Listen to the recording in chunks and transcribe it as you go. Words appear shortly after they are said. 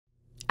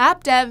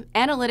app dev,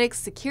 analytics,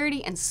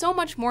 security, and so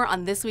much more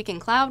on This Week in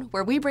Cloud,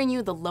 where we bring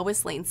you the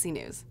lowest latency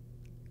news.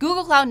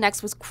 Google Cloud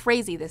Next was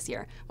crazy this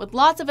year, with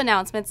lots of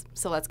announcements,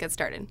 so let's get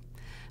started.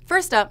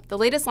 First up, the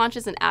latest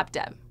launches in app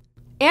dev.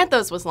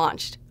 Anthos was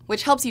launched,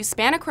 which helps you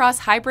span across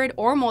hybrid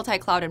or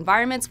multi-cloud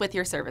environments with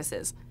your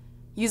services.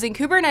 Using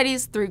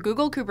Kubernetes through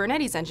Google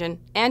Kubernetes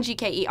Engine and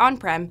GKE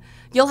on-prem,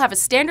 you'll have a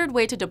standard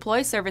way to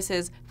deploy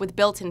services with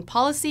built-in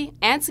policy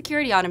and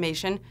security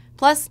automation,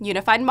 plus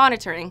unified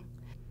monitoring.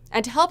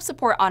 And to help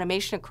support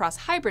automation across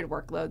hybrid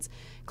workloads,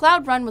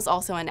 Cloud Run was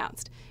also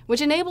announced,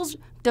 which enables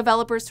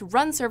developers to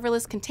run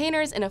serverless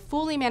containers in a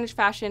fully managed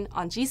fashion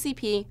on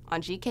GCP,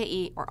 on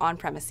GKE, or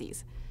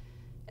on-premises.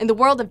 In the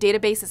world of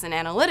databases and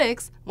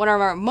analytics, one of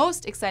our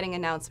most exciting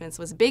announcements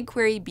was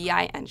Bigquery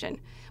Bi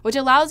Engine, which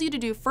allows you to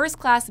do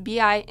first-class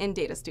BI in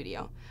Data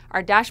Studio,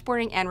 our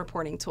dashboarding and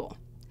reporting tool.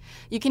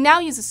 You can now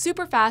use a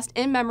super-fast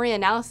in-memory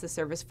analysis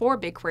service for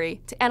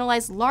Bigquery to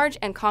analyze large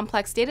and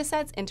complex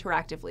datasets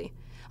interactively,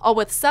 all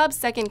with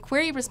sub-second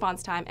query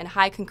response time and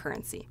high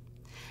concurrency.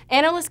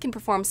 Analysts can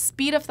perform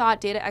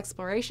speed-of-thought data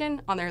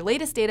exploration on their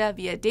latest data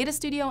via Data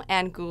Studio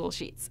and Google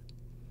Sheets.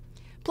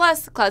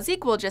 Plus, Cloud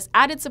SQL just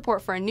added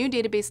support for a new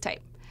database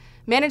type,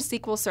 Managed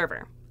SQL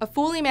Server, a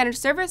fully managed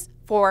service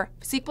for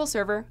SQL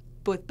Server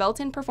with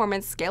built-in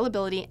performance,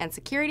 scalability, and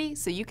security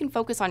so you can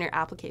focus on your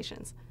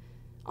applications.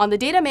 On the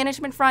data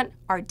management front,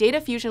 our Data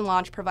Fusion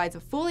launch provides a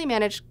fully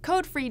managed,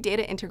 code-free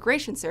data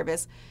integration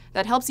service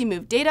that helps you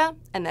move data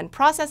and then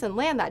process and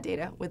land that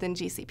data within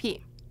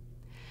GCP.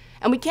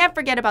 And we can't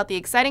forget about the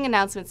exciting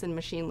announcements in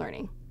machine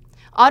learning.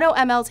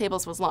 AutoML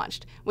Tables was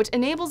launched, which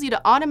enables you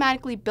to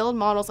automatically build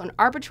models on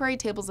arbitrary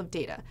tables of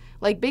data,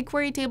 like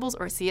BigQuery tables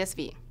or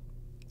CSV.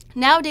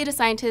 Now data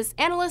scientists,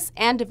 analysts,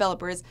 and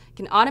developers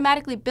can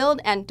automatically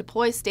build and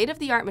deploy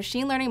state-of-the-art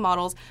machine learning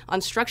models on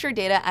structured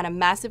data at a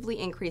massively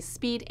increased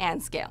speed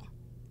and scale.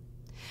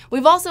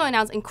 We've also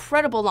announced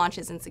incredible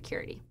launches in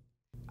security.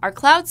 Our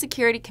Cloud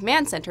Security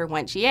Command Center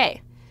went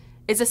GA.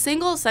 It's a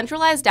single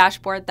centralized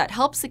dashboard that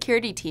helps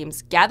security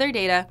teams gather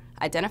data,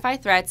 identify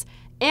threats,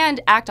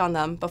 and act on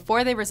them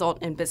before they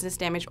result in business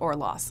damage or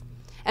loss.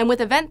 And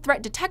with event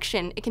threat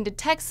detection, it can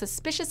detect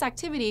suspicious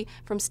activity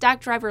from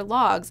Stackdriver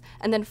logs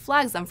and then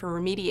flags them for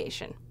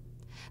remediation.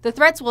 The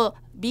threats will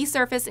be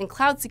surfaced in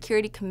Cloud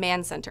Security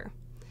Command Center.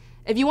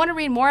 If you want to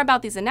read more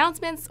about these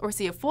announcements or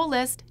see a full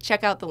list,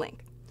 check out the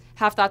link.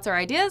 Have thoughts or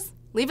ideas?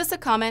 Leave us a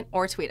comment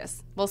or tweet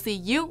us. We'll see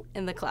you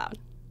in the cloud.